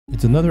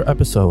It's another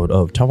episode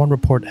of Taiwan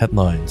Report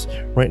Headlines.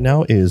 Right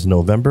now is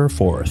November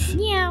 4th.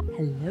 Meow.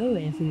 Hello,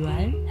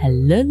 everyone.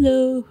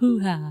 Hello,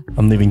 hoo-ha.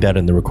 I'm leaving that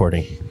in the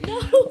recording.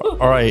 No.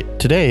 All right,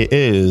 today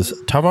is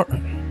Taiwan...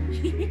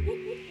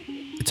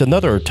 It's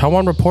another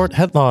Taiwan Report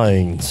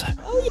Headlines.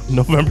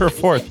 November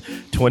 4th,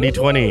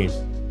 2020.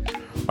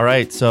 All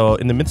right, so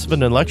in the midst of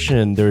an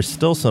election, there's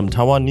still some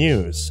Taiwan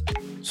news.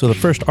 So the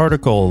first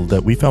article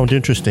that we found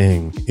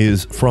interesting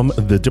is from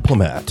The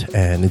Diplomat,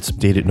 and it's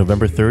dated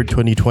November 3rd,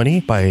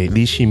 2020 by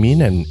Li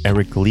Ximin and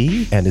Eric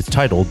Lee, and it's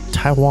titled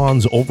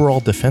Taiwan's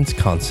Overall Defense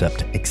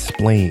Concept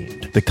Explained.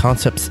 The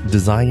concept's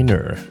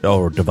designer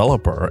or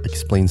developer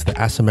explains the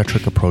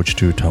asymmetric approach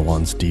to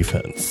Taiwan's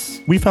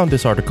defense. We found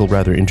this article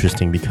rather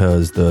interesting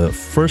because the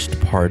first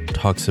part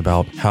talks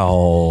about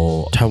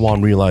how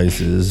Taiwan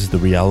realizes the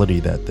reality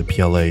that the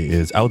PLA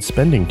is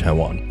outspending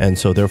Taiwan, and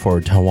so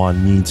therefore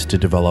Taiwan needs to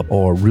develop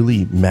or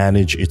really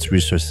manage its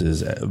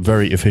resources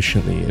very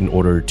efficiently in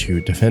order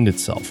to defend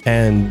itself.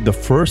 And the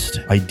first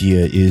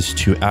idea is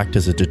to act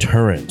as a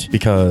deterrent,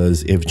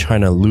 because if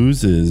China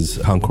loses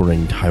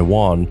conquering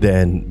Taiwan,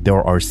 then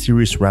there are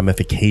serious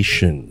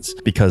ramifications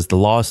because the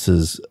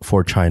losses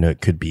for China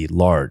could be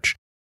large.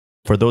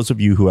 For those of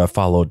you who have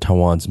followed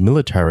Taiwan's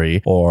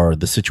military or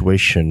the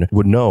situation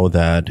would know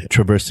that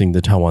traversing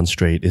the Taiwan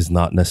Strait is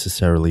not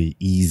necessarily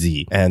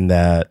easy, and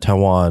that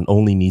Taiwan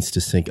only needs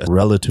to sink a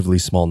relatively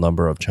small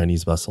number of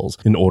Chinese vessels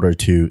in order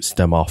to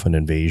stem off an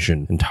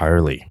invasion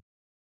entirely.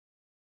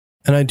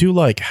 And I do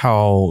like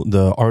how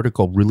the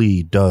article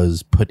really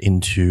does put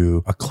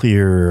into a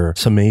clear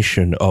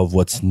summation of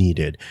what's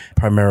needed.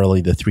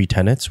 Primarily the three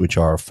tenets, which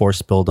are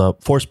force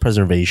buildup, force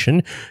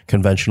preservation,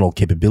 conventional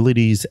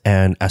capabilities,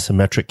 and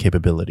asymmetric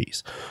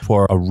capabilities.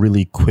 For a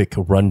really quick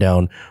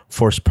rundown,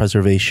 force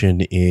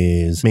preservation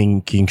is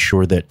making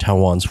sure that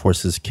Taiwan's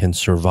forces can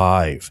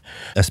survive,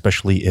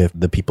 especially if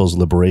the People's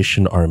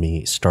Liberation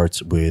Army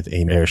starts with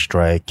an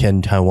airstrike.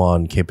 Can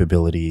Taiwan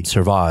capability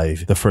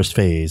survive the first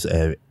phase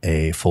of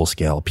a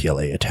full-scale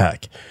PLA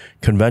attack?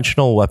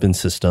 Conventional weapon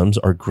systems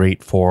are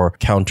great for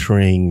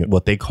countering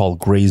what they call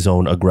gray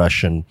zone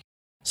aggression,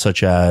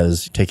 such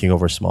as taking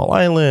over small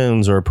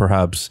islands or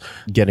perhaps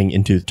getting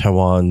into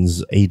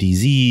Taiwan's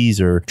ADZs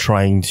or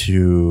trying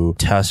to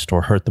test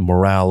or hurt the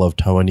morale of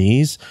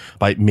Taiwanese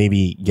by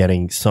maybe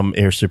getting some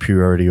air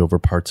superiority over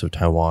parts of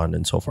Taiwan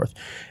and so forth.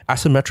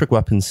 Asymmetric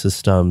weapon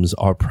systems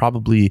are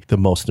probably the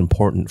most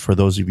important. For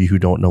those of you who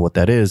don't know what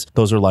that is,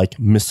 those are like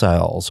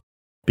missiles,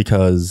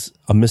 because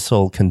a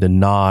missile can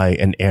deny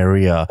an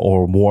area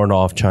or warn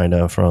off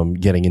China from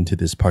getting into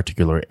this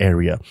particular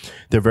area.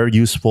 They're very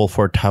useful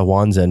for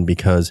Taiwan's end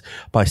because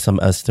by some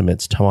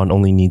estimates, Taiwan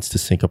only needs to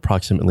sink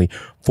approximately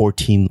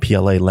 14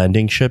 PLA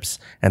landing ships,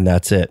 and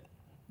that's it.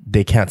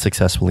 They can't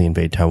successfully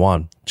invade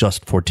Taiwan,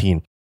 just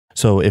 14.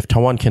 So if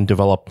Taiwan can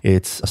develop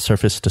its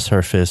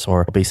surface-to-surface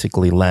or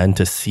basically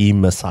land-to-sea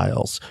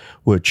missiles,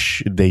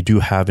 which they do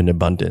have in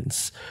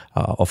abundance,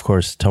 of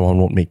course, Taiwan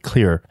won't make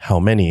clear how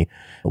many,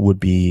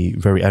 would be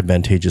very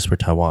advantageous for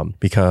Taiwan,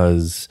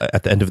 because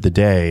at the end of the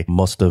day,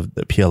 most of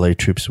the PLA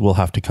troops will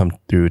have to come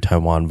through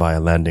Taiwan via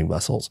landing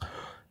vessels.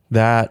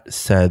 That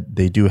said,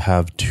 they do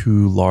have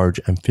two large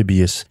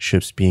amphibious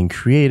ships being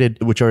created,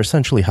 which are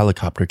essentially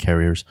helicopter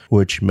carriers,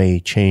 which may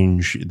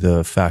change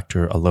the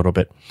factor a little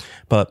bit.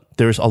 But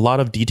there's a lot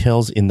of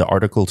details in the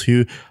article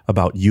too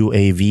about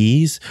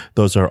UAVs.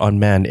 Those are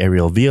unmanned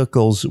aerial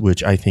vehicles,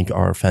 which I think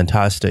are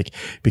fantastic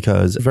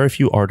because very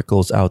few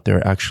articles out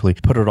there actually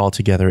put it all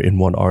together in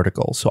one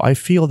article. So I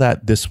feel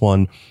that this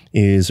one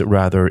is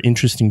rather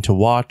interesting to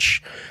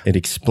watch. It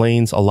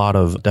explains a lot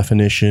of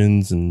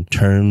definitions and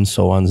terms,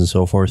 so on and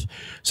so forth.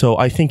 So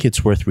I think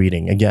it's worth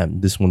reading.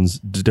 Again, this one's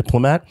The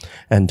Diplomat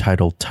and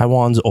titled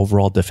Taiwan's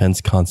Overall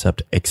Defense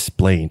Concept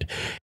Explained.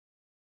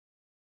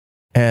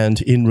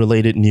 And in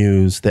related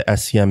news, the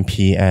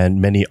SCMP and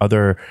many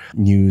other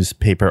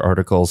newspaper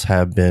articles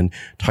have been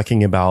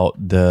talking about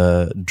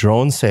the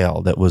drone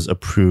sale that was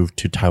approved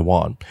to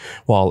Taiwan.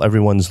 While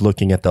everyone's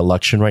looking at the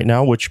election right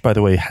now, which, by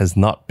the way, has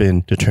not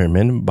been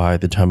determined by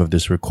the time of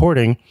this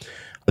recording,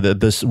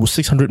 this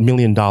 $600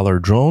 million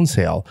drone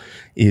sale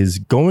is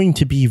going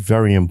to be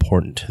very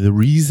important. The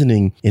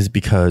reasoning is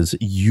because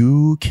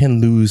you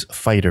can lose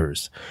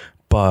fighters,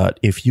 but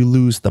if you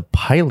lose the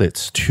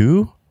pilots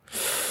too,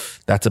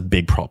 that's a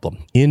big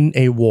problem. In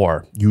a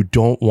war, you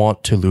don't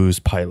want to lose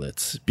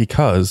pilots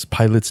because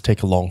pilots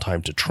take a long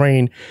time to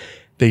train.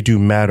 They do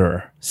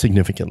matter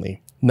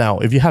significantly. Now,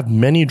 if you have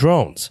many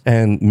drones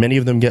and many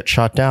of them get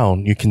shot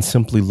down, you can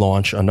simply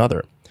launch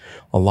another.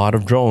 A lot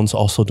of drones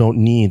also don't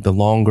need the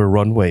longer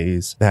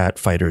runways that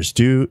fighters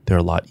do. They're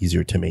a lot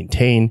easier to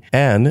maintain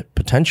and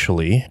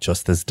potentially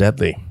just as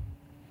deadly.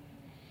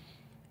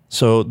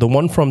 So the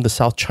one from the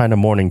South China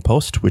Morning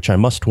Post, which I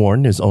must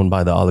warn is owned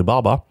by the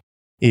Alibaba,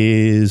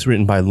 is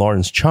written by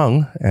Lawrence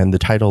Chung, and the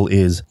title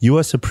is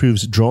U.S.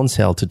 Approves Drone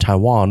Sale to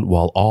Taiwan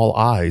While All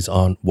Eyes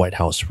on White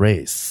House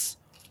Race.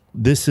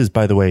 This is,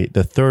 by the way,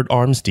 the third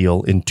arms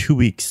deal in 2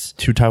 weeks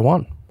to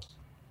Taiwan.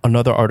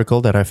 Another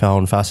article that I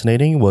found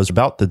fascinating was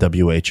about the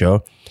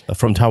WHO.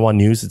 From Taiwan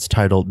News, it's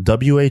titled,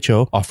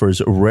 WHO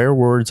Offers Rare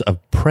Words of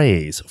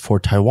Praise for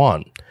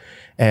Taiwan.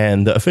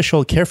 And the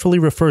official carefully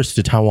refers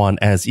to Taiwan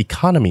as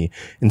economy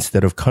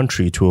instead of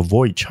country to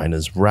avoid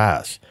China's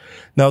wrath.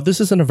 Now, this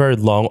isn't a very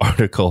long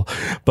article,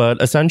 but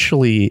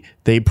essentially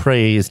they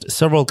praised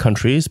several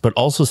countries, but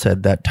also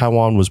said that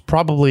Taiwan was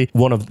probably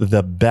one of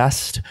the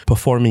best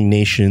performing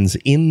nations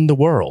in the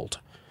world.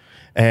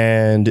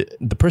 And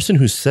the person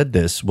who said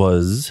this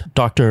was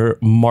Dr.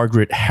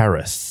 Margaret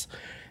Harris.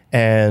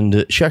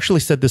 And she actually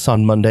said this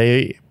on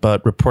Monday,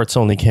 but reports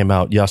only came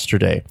out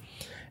yesterday.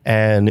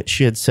 And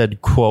she had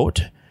said,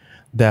 quote,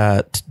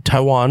 that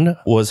Taiwan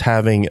was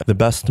having the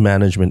best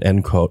management,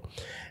 end quote.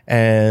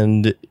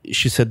 And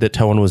she said that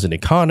Taiwan was an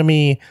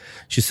economy.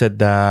 She said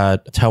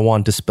that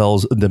Taiwan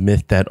dispels the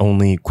myth that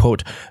only,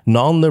 quote,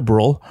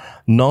 non-liberal,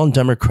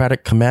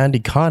 non-democratic command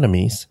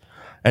economies,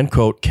 end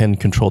quote, can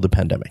control the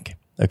pandemic.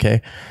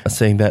 Okay,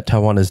 saying that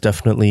Taiwan is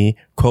definitely,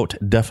 quote,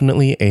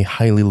 definitely a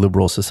highly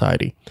liberal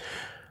society,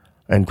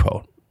 end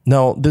quote.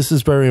 Now, this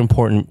is very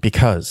important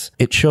because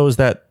it shows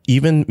that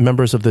even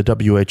members of the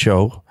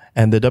WHO,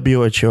 and the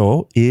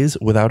WHO is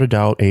without a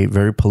doubt a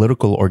very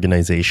political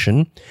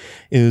organization,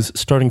 is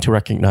starting to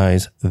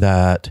recognize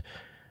that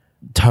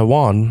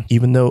Taiwan,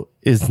 even though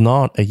is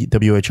not a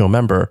WHO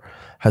member,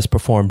 has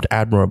performed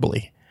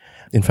admirably.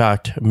 In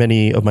fact,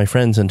 many of my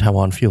friends in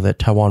Taiwan feel that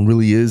Taiwan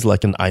really is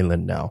like an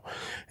island now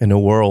in a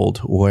world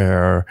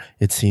where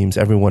it seems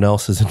everyone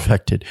else is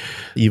infected.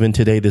 Even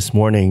today, this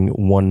morning,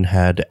 one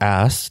had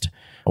asked,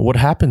 what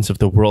happens if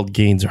the world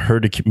gains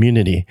herd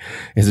immunity?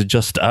 Is it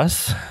just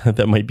us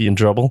that might be in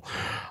trouble?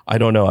 I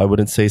don't know. I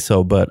wouldn't say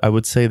so, but I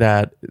would say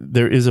that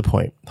there is a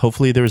point.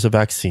 Hopefully there is a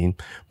vaccine.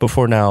 But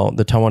for now,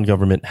 the Taiwan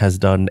government has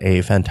done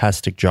a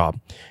fantastic job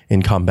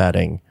in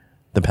combating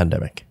the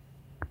pandemic.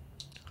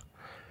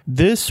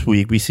 This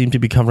week, we seem to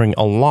be covering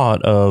a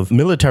lot of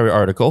military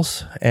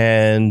articles,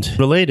 and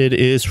related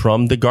is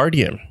from The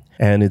Guardian.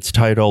 And it's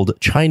titled,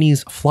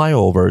 Chinese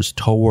flyovers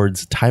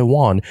towards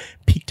Taiwan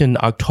peaked in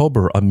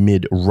October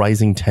amid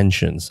rising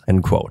tensions,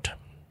 end quote.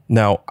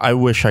 Now, I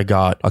wish I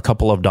got a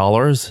couple of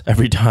dollars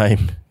every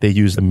time they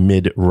use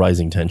amid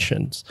rising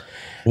tensions.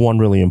 One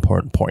really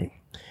important point.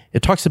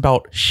 It talks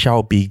about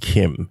Hsiao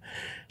Bi-khim.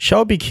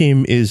 Hsiao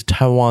Bi-khim is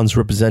Taiwan's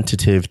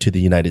representative to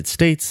the United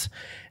States,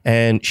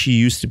 and she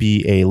used to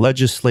be a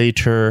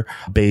legislator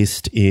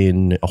based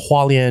in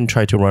Hualien,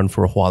 tried to run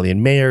for a Hualien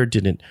mayor,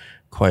 didn't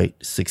quite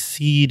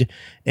succeed,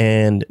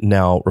 and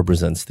now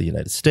represents the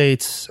United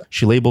States.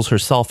 She labels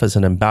herself as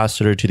an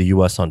ambassador to the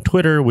US on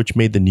Twitter, which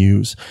made the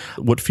news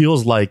what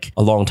feels like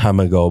a long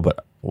time ago,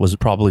 but was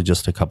probably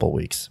just a couple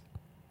weeks.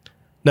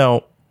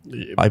 Now,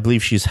 I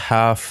believe she's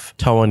half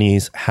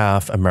Taiwanese,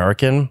 half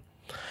American.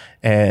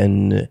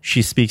 And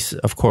she speaks,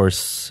 of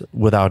course,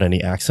 without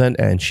any accent,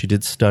 and she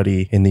did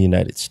study in the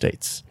United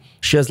States.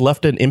 She has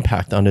left an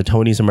impact on the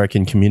Taiwanese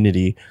American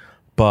community,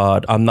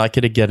 but I'm not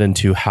going to get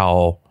into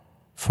how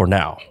for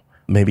now,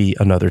 maybe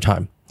another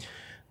time.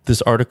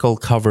 This article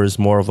covers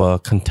more of a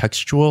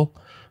contextual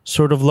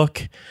sort of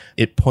look.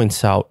 It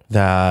points out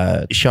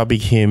that Hsiao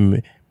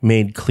Bi-khim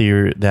made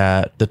clear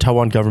that the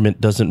Taiwan government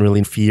doesn't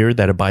really fear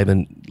that a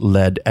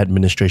Biden-led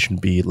administration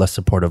be less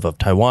supportive of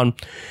Taiwan.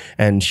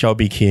 And Hsiao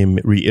Bi-khim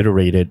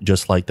reiterated,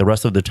 just like the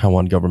rest of the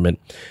Taiwan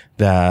government,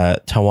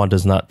 that Taiwan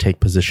does not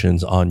take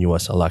positions on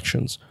U.S.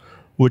 elections,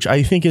 which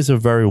I think is a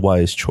very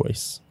wise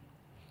choice.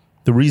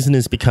 The reason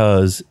is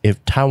because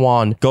if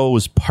Taiwan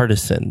goes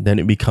partisan, then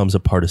it becomes a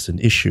partisan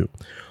issue.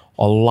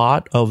 A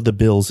lot of the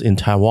bills in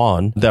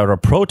Taiwan that are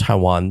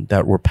pro-Taiwan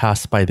that were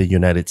passed by the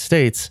United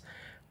States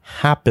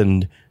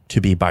happened to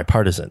be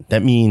bipartisan.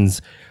 That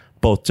means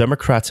both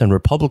Democrats and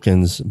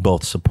Republicans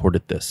both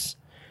supported this.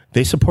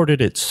 They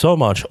supported it so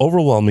much,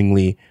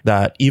 overwhelmingly,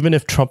 that even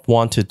if Trump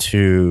wanted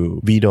to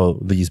veto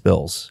these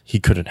bills, he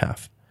couldn't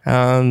have.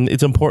 And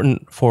it's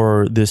important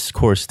for this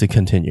course to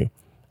continue.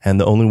 And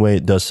the only way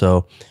it does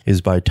so is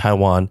by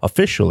Taiwan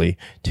officially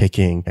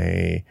taking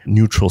a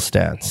neutral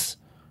stance.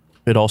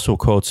 It also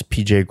quotes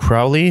PJ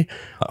Crowley.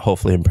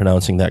 Hopefully I'm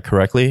pronouncing that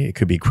correctly. It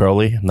could be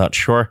Crowley, I'm not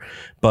sure.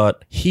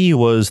 But he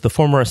was the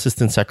former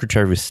Assistant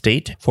Secretary of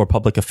State for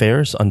Public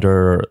Affairs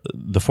under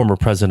the former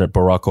President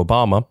Barack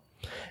Obama.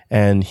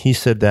 And he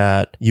said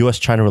that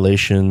U.S.-China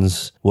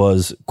relations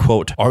was,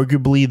 quote,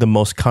 arguably the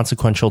most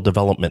consequential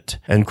development,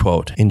 end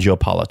quote, in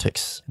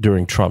geopolitics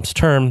during Trump's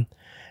term.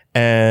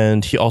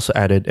 And he also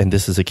added, and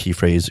this is a key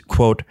phrase,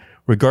 quote,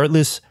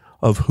 regardless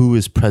of who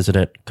is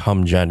president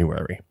come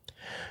January,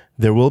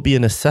 there will be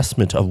an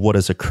assessment of what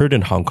has occurred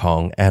in Hong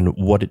Kong and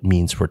what it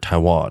means for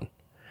Taiwan,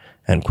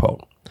 end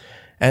quote.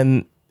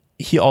 And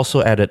he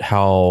also added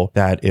how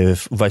that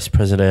if Vice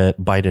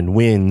President Biden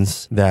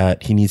wins,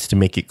 that he needs to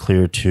make it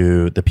clear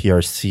to the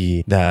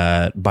PRC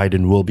that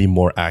Biden will be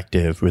more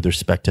active with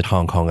respect to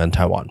Hong Kong and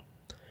Taiwan.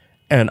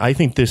 And I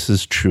think this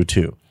is true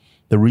too.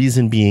 The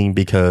reason being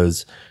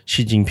because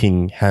Xi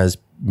Jinping has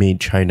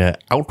made China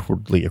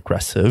outwardly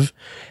aggressive,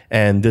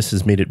 and this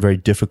has made it very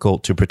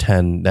difficult to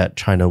pretend that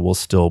China will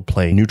still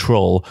play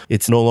neutral.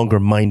 It's no longer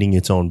minding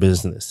its own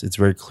business. It's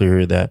very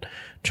clear that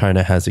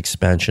China has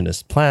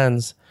expansionist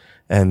plans,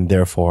 and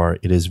therefore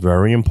it is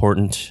very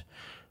important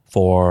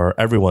for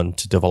everyone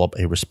to develop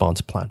a response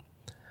plan.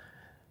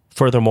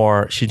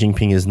 Furthermore, Xi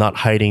Jinping is not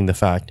hiding the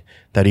fact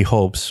that he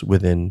hopes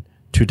within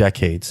 2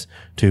 decades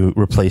to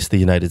replace the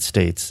United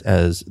States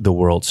as the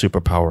world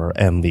superpower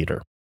and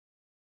leader.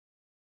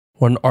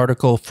 One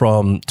article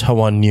from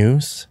Taiwan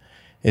News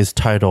is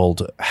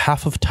titled,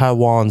 "Half of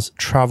Taiwan's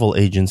travel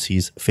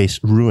agencies face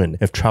ruin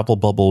if travel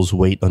bubbles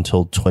wait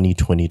until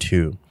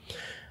 2022.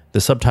 The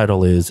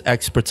subtitle is,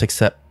 "Experts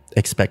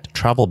expect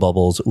travel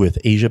bubbles with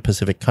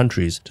Asia-Pacific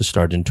countries to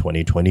start in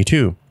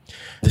 2022.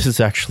 This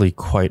is actually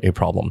quite a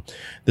problem.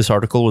 This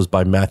article was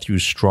by Matthew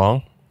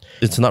Strong.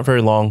 It's not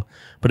very long,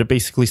 but it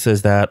basically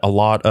says that a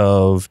lot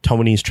of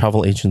Taiwanese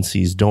travel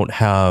agencies don't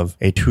have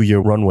a 2-year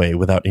runway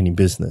without any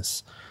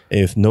business.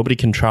 If nobody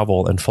can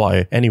travel and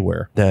fly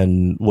anywhere,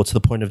 then what's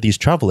the point of these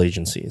travel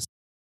agencies?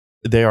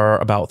 There are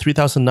about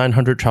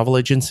 3,900 travel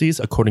agencies,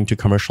 according to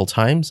Commercial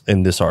Times,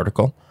 in this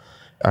article.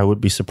 I would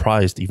be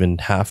surprised even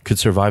half could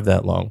survive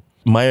that long.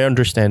 My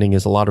understanding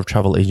is a lot of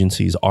travel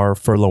agencies are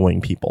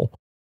furloughing people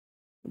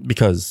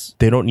because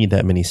they don't need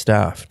that many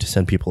staff to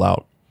send people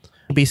out.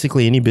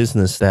 Basically, any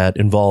business that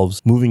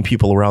involves moving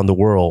people around the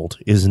world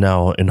is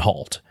now in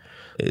halt.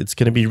 It's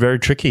going to be very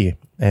tricky,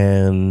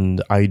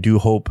 and I do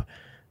hope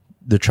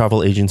the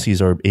travel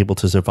agencies are able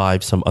to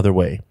survive some other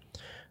way.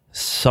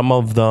 Some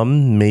of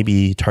them may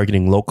be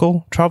targeting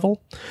local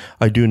travel.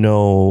 I do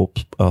know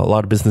a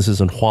lot of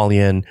businesses in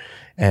Hualien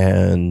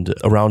and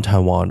around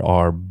Taiwan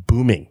are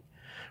booming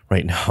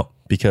right now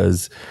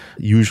because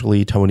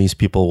usually Taiwanese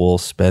people will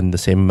spend the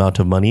same amount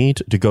of money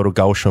to go to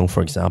Kaohsiung,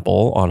 for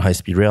example, on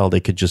high-speed rail. They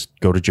could just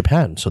go to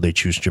Japan, so they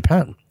choose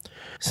Japan.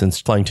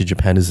 Since flying to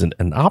Japan isn't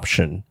an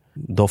option,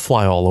 they'll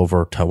fly all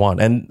over Taiwan.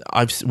 And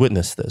I've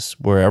witnessed this.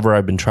 Wherever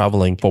I've been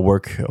traveling for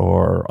work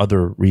or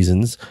other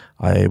reasons,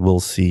 I will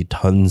see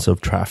tons of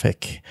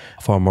traffic,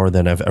 far more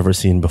than I've ever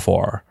seen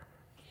before.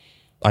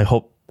 I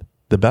hope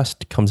the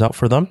best comes out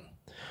for them,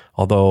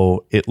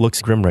 although it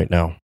looks grim right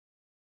now.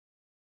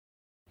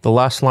 The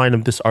last line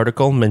of this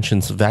article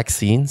mentions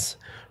vaccines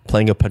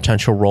playing a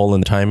potential role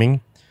in the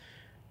timing.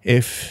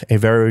 If a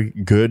very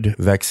good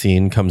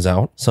vaccine comes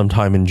out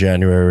sometime in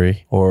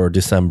January or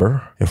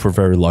December, if we're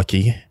very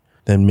lucky,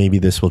 then maybe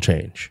this will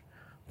change.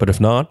 But if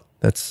not,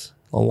 that's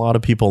a lot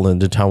of people in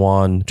the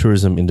Taiwan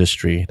tourism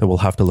industry that will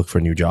have to look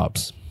for new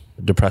jobs.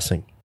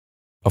 Depressing.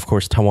 Of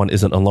course, Taiwan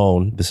isn't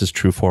alone. This is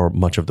true for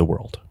much of the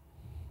world.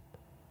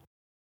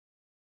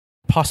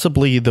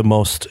 Possibly the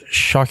most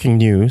shocking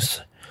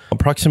news,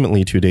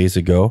 approximately 2 days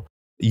ago,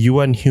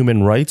 UN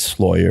human rights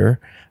lawyer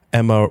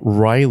Emma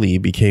Riley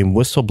became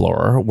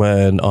whistleblower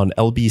when on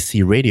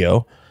LBC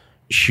radio,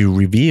 she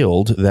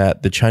revealed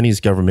that the Chinese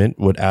government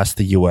would ask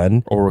the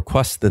UN or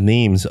request the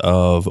names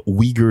of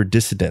Uyghur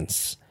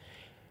dissidents,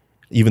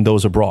 even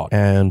those abroad.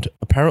 And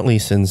apparently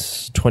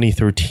since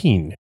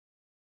 2013,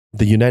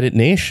 the United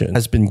Nations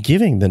has been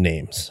giving the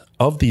names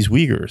of these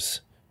Uyghurs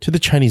to the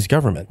Chinese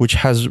government, which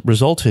has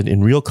resulted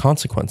in real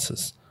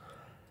consequences.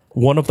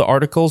 One of the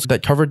articles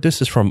that covered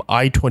this is from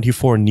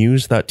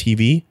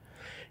i24news.tv,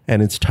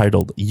 and it's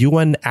titled,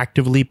 UN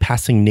Actively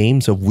Passing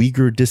Names of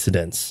Uyghur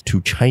Dissidents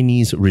to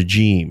Chinese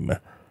Regime,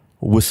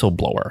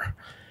 Whistleblower.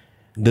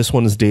 This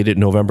one is dated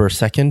November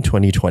 2nd,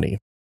 2020.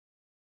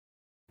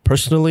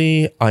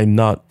 Personally, I'm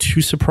not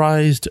too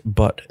surprised,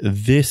 but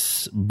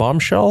this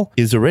bombshell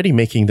is already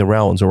making the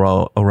rounds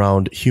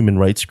around human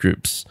rights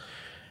groups.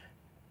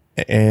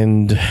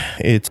 And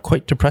it's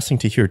quite depressing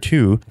to hear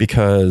too,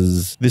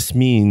 because this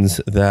means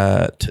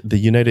that the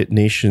United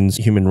Nations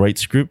human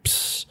rights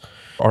groups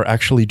are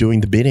actually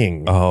doing the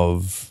bidding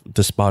of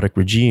despotic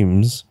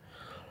regimes.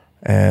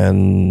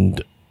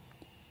 And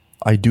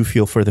I do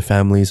feel for the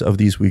families of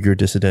these Uyghur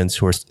dissidents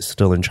who are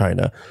still in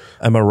China.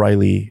 Emma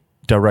Riley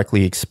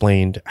directly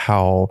explained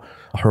how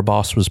her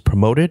boss was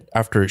promoted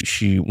after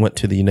she went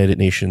to the United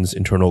Nations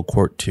Internal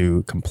Court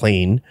to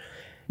complain.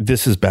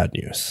 This is bad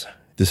news.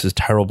 This is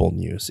terrible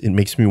news. It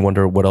makes me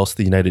wonder what else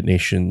the United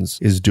Nations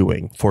is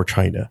doing for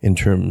China in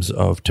terms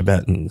of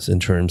Tibetans, in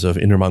terms of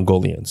Inner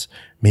Mongolians,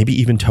 maybe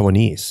even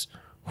Taiwanese.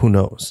 Who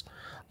knows?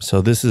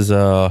 So this is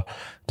a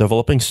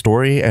developing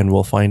story, and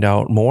we'll find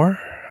out more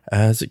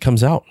as it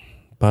comes out.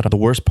 But the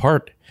worst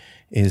part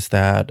is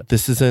that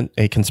this isn't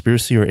a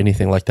conspiracy or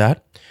anything like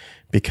that,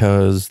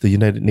 because the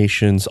United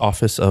Nations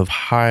Office of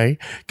High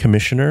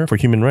Commissioner for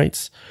Human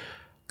Rights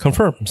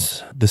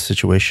confirms this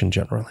situation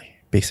generally,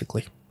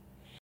 basically.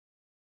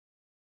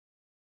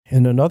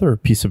 In another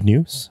piece of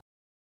news,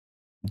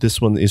 this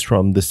one is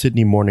from the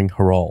Sydney Morning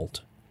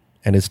Herald,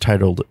 and it's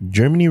titled,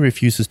 Germany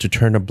Refuses to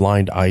Turn a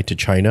Blind Eye to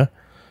China,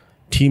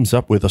 Teams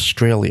Up with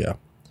Australia.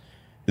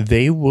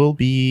 They will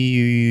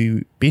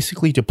be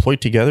basically deployed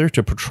together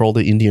to patrol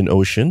the Indian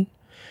Ocean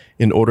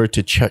in order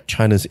to check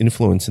China's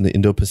influence in the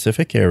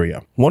Indo-Pacific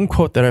area. One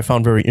quote that I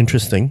found very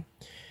interesting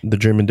the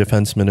German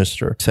defense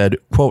minister, said,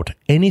 quote,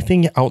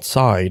 anything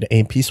outside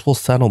a peaceful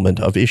settlement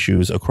of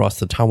issues across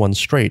the Taiwan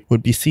Strait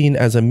would be seen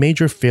as a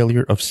major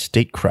failure of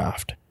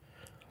statecraft.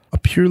 A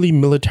purely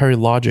military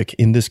logic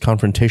in this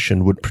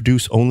confrontation would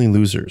produce only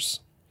losers,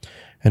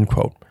 end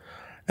quote.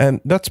 And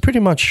that's pretty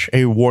much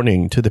a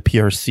warning to the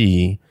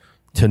PRC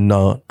to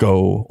not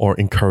go or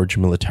encourage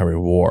military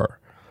war.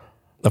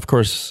 Of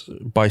course,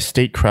 by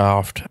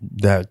statecraft,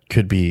 that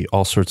could be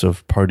all sorts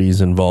of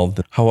parties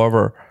involved.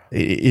 However,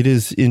 it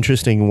is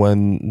interesting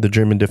when the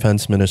German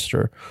defense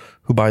minister,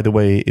 who, by the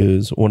way,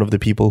 is one of the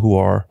people who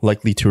are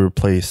likely to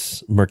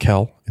replace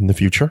Merkel in the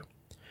future,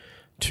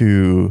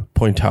 to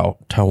point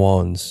out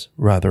Taiwan's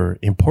rather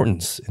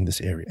importance in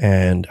this area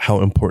and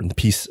how important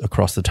peace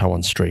across the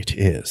Taiwan Strait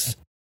is.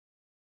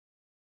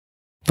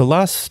 The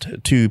last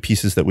two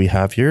pieces that we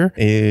have here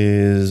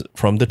is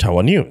from the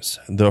Taiwan News.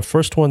 The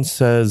first one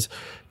says,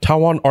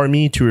 Taiwan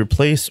Army to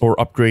replace or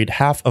upgrade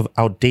half of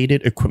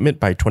outdated equipment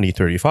by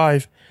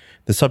 2035.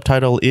 The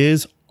subtitle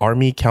is,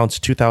 Army counts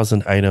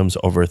 2,000 items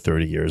over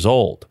 30 years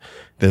old.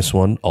 This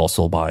one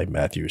also by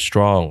Matthew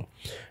Strong.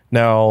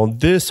 Now,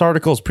 this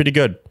article is pretty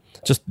good.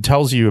 Just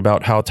tells you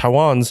about how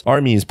Taiwan's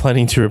army is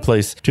planning to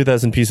replace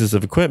 2,000 pieces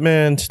of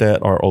equipment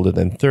that are older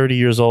than 30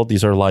 years old.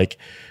 These are like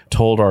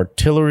told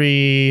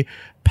artillery,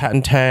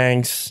 Patton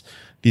tanks,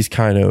 these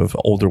kind of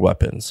older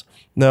weapons.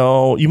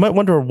 Now, you might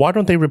wonder, why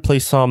don't they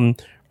replace some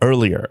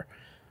earlier?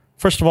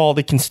 First of all,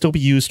 they can still be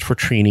used for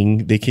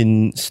training. They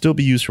can still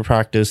be used for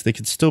practice. They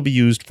can still be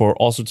used for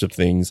all sorts of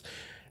things.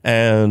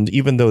 And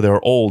even though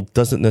they're old,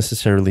 doesn't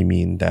necessarily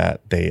mean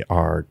that they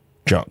are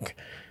junk.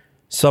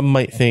 Some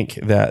might think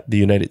that the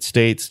United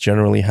States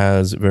generally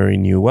has very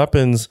new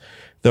weapons.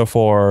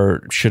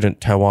 Therefore,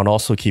 shouldn't Taiwan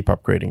also keep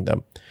upgrading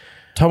them?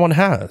 Taiwan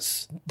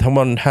has.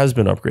 Taiwan has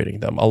been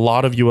upgrading them. A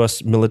lot of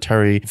U.S.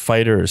 military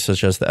fighters,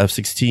 such as the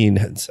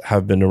F-16,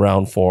 have been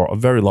around for a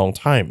very long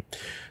time.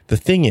 The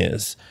thing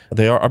is,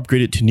 they are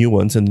upgraded to new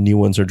ones, and the new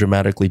ones are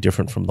dramatically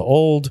different from the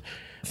old.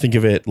 Think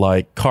of it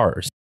like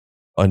cars.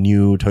 A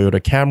new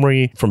Toyota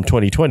Camry from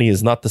 2020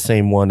 is not the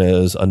same one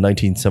as a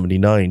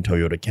 1979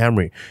 Toyota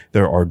Camry.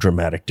 There are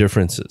dramatic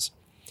differences.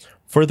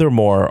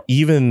 Furthermore,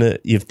 even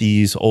if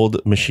these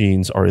old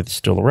machines are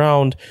still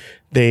around,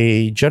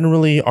 they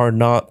generally are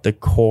not the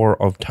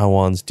core of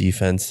Taiwan's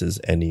defenses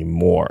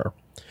anymore.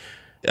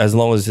 As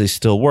long as they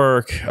still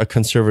work, a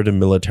conservative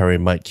military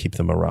might keep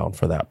them around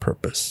for that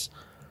purpose.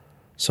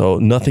 So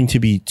nothing to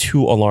be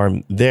too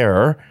alarmed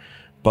there.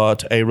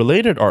 But a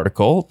related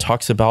article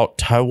talks about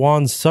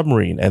Taiwan's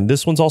submarine. And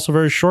this one's also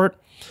very short.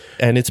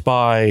 And it's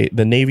by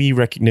the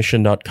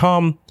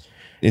NavyRecognition.com.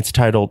 It's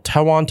titled,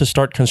 Taiwan to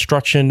Start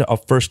Construction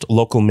of First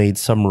Local-Made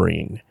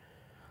Submarine.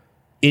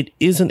 It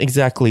isn't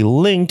exactly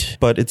linked,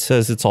 but it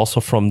says it's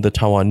also from the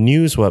Taiwan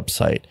News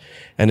website.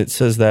 And it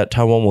says that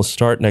Taiwan will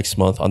start next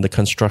month on the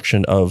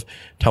construction of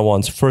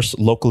Taiwan's first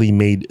locally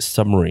made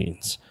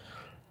submarines.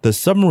 The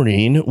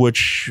submarine,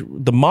 which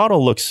the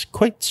model looks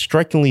quite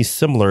strikingly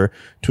similar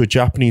to a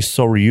Japanese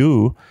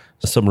Soryu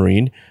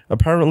submarine,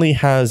 apparently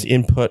has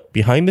input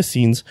behind the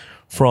scenes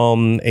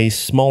from a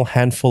small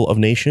handful of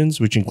nations,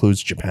 which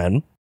includes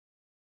Japan.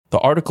 The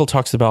article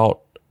talks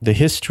about the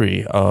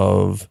history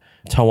of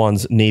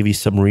Taiwan's Navy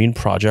submarine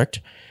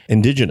project,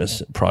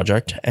 indigenous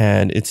project,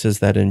 and it says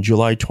that in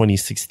July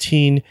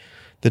 2016,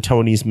 the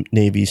Taiwanese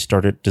Navy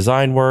started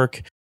design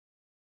work.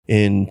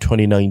 In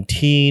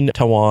 2019,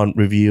 Taiwan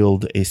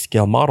revealed a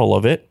scale model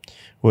of it,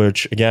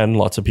 which, again,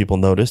 lots of people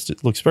noticed.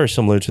 It looks very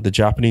similar to the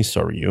Japanese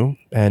Soryu.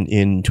 And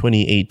in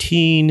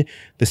 2018,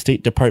 the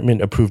State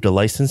Department approved a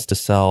license to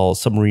sell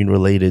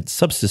submarine-related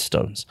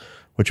subsystems,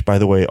 which, by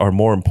the way, are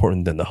more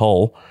important than the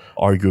hull,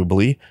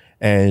 arguably.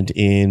 And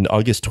in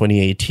August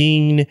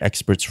 2018,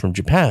 experts from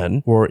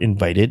Japan were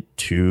invited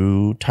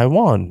to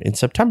Taiwan in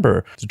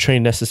September to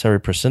train necessary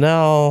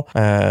personnel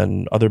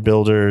and other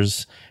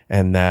builders,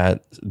 and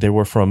that they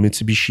were from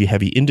Mitsubishi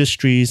Heavy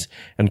Industries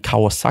and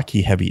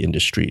Kawasaki Heavy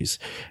Industries.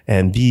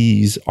 And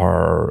these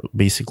are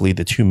basically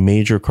the two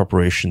major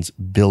corporations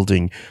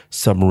building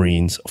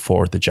submarines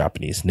for the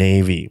Japanese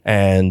Navy.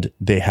 And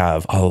they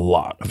have a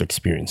lot of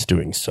experience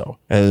doing so.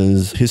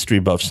 As history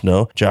buffs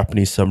know,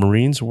 Japanese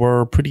submarines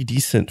were pretty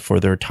decent for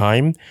their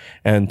time,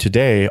 and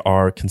today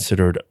are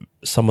considered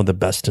some of the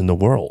best in the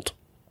world.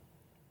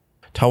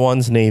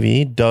 Taiwan's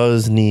Navy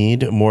does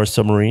need more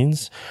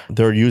submarines.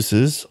 Their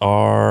uses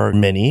are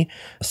many.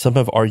 Some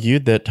have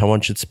argued that Taiwan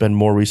should spend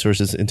more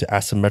resources into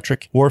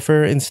asymmetric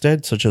warfare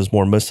instead, such as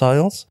more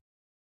missiles.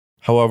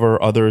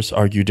 However, others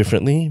argue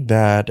differently,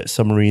 that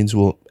submarines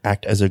will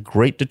act as a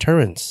great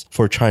deterrence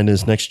for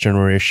China's next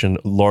generation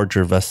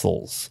larger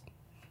vessels.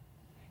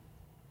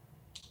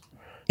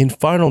 In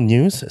final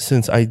news,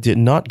 since I did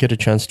not get a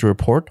chance to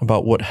report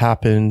about what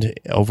happened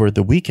over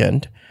the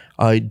weekend,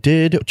 I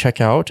did check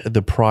out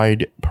the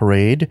Pride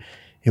Parade.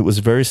 It was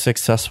very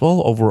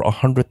successful. Over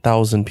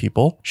 100,000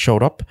 people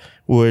showed up,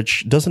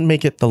 which doesn't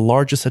make it the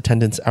largest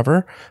attendance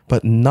ever,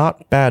 but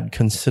not bad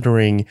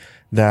considering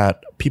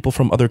that people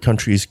from other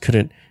countries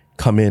couldn't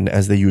come in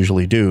as they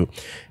usually do.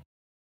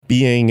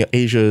 Being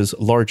Asia's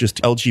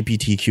largest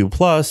LGBTQ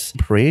plus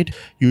parade,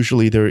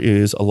 usually there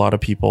is a lot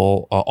of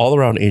people all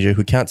around Asia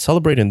who can't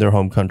celebrate in their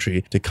home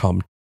country to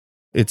come.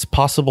 It's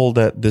possible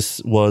that this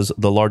was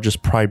the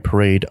largest pride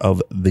parade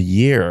of the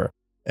year.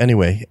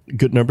 Anyway,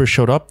 good numbers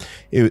showed up.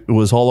 It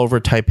was all over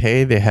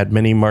Taipei. They had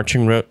many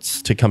marching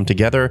routes to come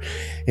together.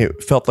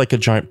 It felt like a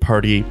giant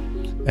party,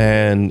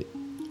 and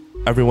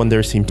everyone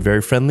there seemed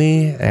very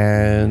friendly,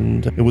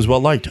 and it was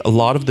well liked. A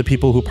lot of the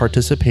people who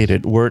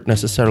participated weren't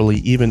necessarily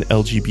even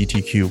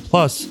LGBTQ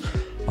plus.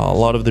 A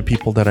lot of the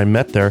people that I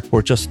met there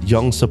were just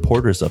young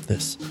supporters of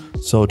this.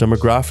 So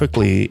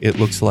demographically, it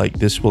looks like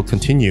this will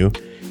continue,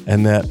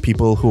 and that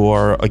people who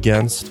are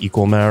against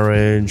equal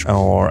marriage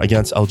or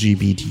against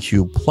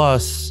LGBTQ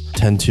plus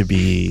tend to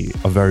be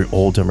a very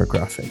old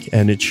demographic.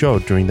 And it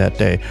showed during that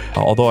day.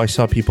 Although I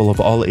saw people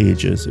of all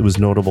ages, it was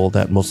notable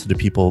that most of the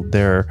people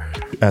there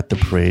at the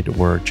parade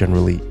were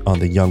generally on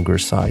the younger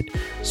side.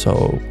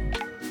 So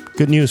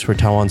good news for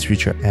Taiwan's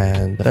future.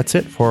 And that's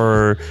it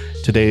for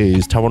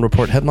today's Taiwan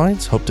Report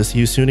headlines. Hope to see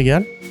you soon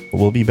again.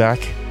 We'll be back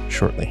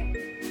shortly.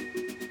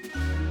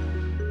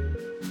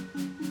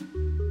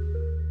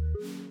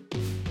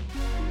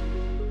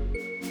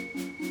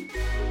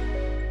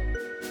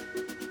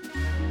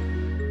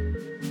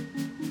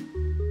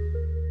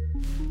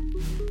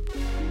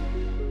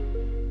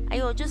哎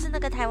呦，就是那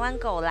个台湾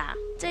狗啦，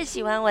最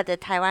喜欢我的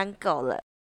台湾狗了。